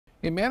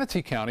In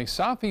Manatee County,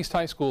 Southeast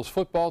High School's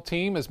football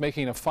team is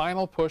making a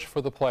final push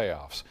for the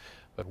playoffs.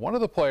 But one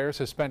of the players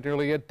has spent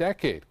nearly a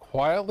decade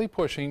quietly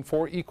pushing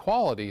for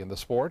equality in the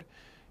sport.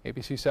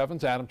 ABC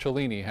 7's Adam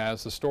Cellini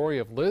has the story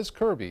of Liz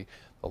Kirby,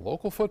 the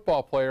local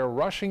football player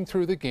rushing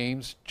through the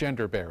game's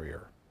gender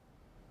barrier.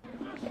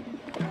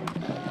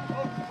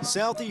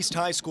 Southeast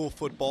High School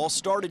football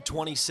started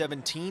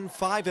 2017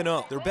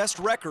 5-0, their best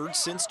record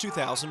since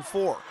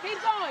 2004. Keep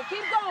going, keep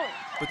going.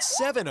 But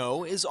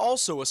 7-0 is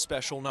also a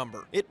special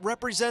number. It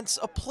represents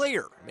a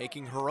player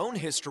making her own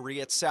history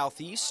at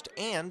Southeast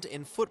and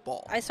in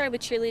football. I started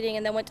with cheerleading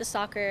and then went to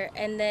soccer,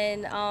 and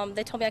then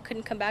they told me I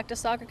couldn't come back to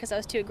soccer because I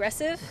was too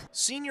aggressive.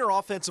 Senior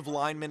offensive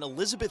lineman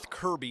Elizabeth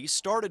Kirby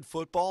started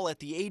football at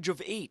the age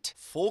of 8,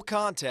 full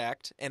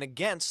contact and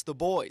against the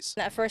boys.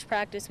 At first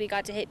practice, we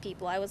got to hit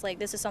people. I was like,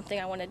 this is something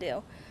I want to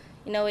do.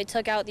 You know, it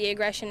took out the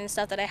aggression and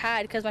stuff that I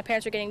had because my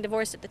parents were getting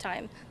divorced at the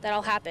time. That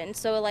all happened.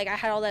 So like I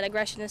had all that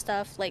aggression and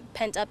stuff like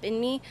pent up in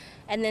me,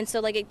 and then so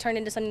like it turned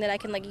into something that I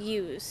can like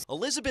use.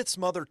 Elizabeth's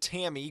mother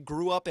Tammy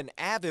grew up an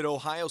avid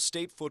Ohio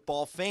State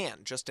football fan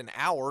just an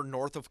hour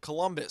north of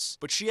Columbus.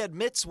 But she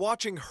admits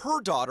watching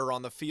her daughter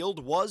on the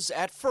field was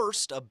at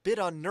first a bit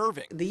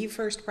unnerving. The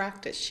first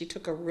practice, she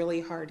took a really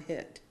hard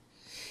hit,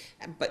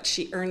 but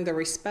she earned the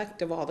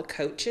respect of all the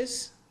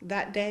coaches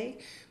that day,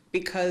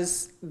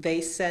 because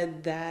they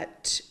said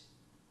that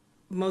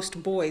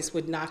most boys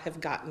would not have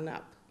gotten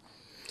up.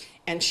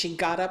 And she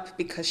got up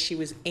because she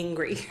was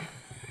angry.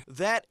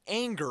 That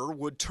anger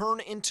would turn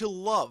into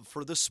love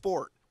for the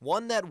sport,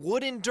 one that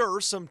would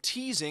endure some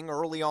teasing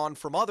early on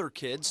from other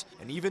kids.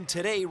 And even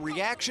today,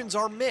 reactions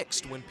are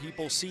mixed when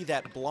people see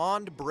that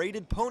blonde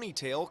braided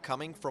ponytail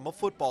coming from a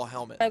football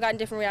helmet. I've gotten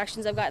different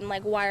reactions. I've gotten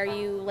like,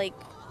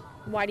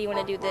 why do you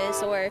want to do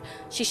this? Or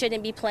she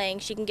shouldn't be playing,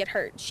 she can get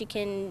hurt. She's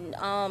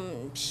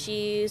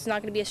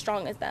not going to be as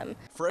strong as them.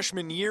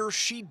 Freshman year,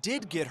 she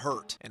did get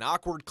hurt. An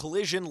awkward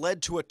collision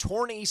led to a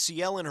torn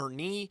ACL in her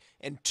knee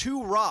and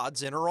 2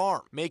 rods in her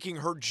arm, making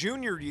her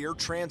junior year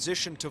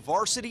transition to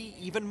varsity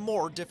even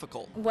more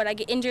difficult. Would I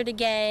get injured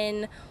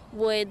again?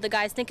 Would the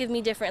guys think of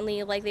me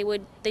differently? Like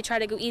they try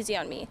to go easy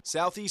on me.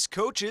 Southeast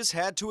coaches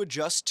had to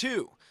adjust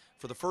too.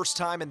 For the first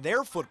time in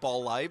their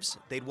football lives,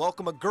 they'd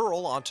welcome a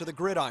girl onto the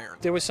gridiron.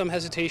 There was some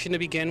hesitation to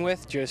begin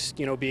with, just,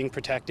 being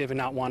protective and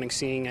not wanting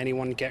seeing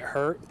anyone get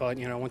hurt. But,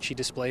 once she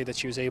displayed that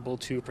she was able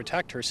to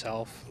protect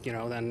herself,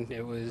 then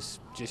it was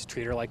just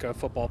treat her like a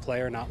football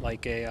player, not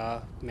like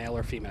a male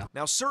or female.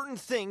 Now, certain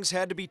things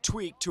had to be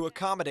tweaked to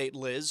accommodate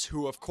Liz,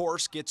 who, of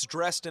course, gets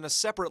dressed in a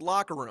separate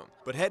locker room.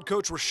 But head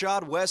coach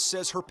Rashad West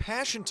says her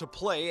passion to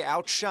play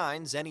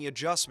outshines any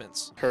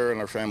adjustments. Her and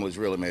her family's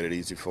really made it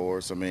easy for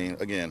us. I mean,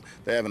 again,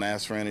 they haven't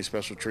asked for any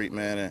special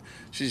treatment, and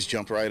she just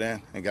jumped right in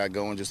and got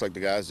going just like the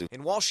guys do.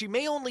 And while she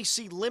may only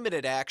see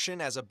limited action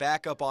as a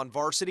backup on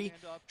varsity,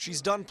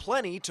 she's done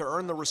plenty to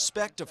earn the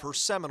respect of her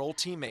Seminole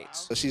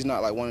teammates. So she's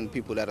not like one of the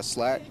people that are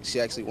slack.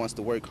 She actually wants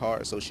to work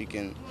hard so she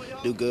can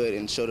do good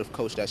and show the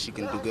coach that she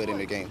can do good in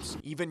the games.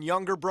 Even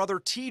younger brother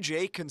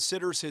TJ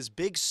considers his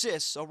big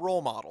sis a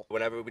role model.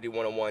 Whenever we do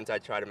one-on-ones, I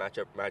try to match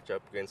up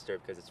against her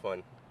because it's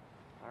fun.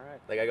 All right.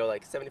 Like I go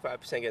like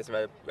 75% against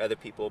other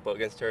people, but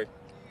against her,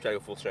 try to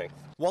go full strength.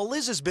 While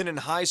Liz has been in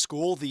high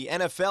school, the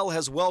NFL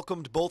has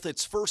welcomed both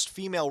its first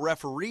female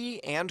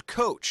referee and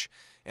coach.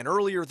 And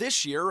earlier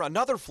this year,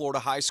 another Florida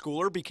high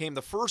schooler became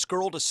the first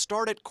girl to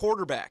start at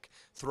quarterback,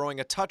 throwing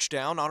a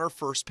touchdown on her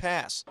first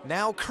pass.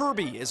 Now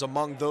Kirby is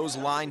among those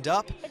lined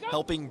up,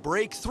 helping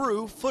break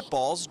through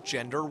football's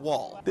gender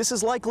wall. This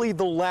is likely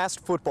the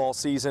last football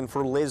season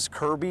for Liz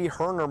Kirby.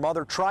 Her and her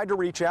mother tried to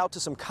reach out to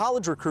some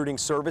college recruiting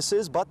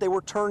services, but they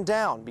were turned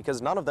down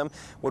because none of them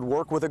would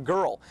work with a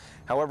girl.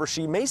 However,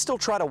 she may still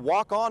try to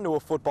walk onto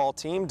a football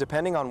team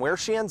depending on where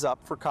she ends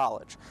up for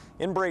college.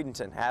 In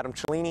Bradenton, Adam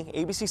Cellini,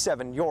 ABC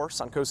 7, your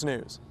Suncoast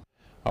News.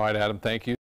 All right, Adam, thank you.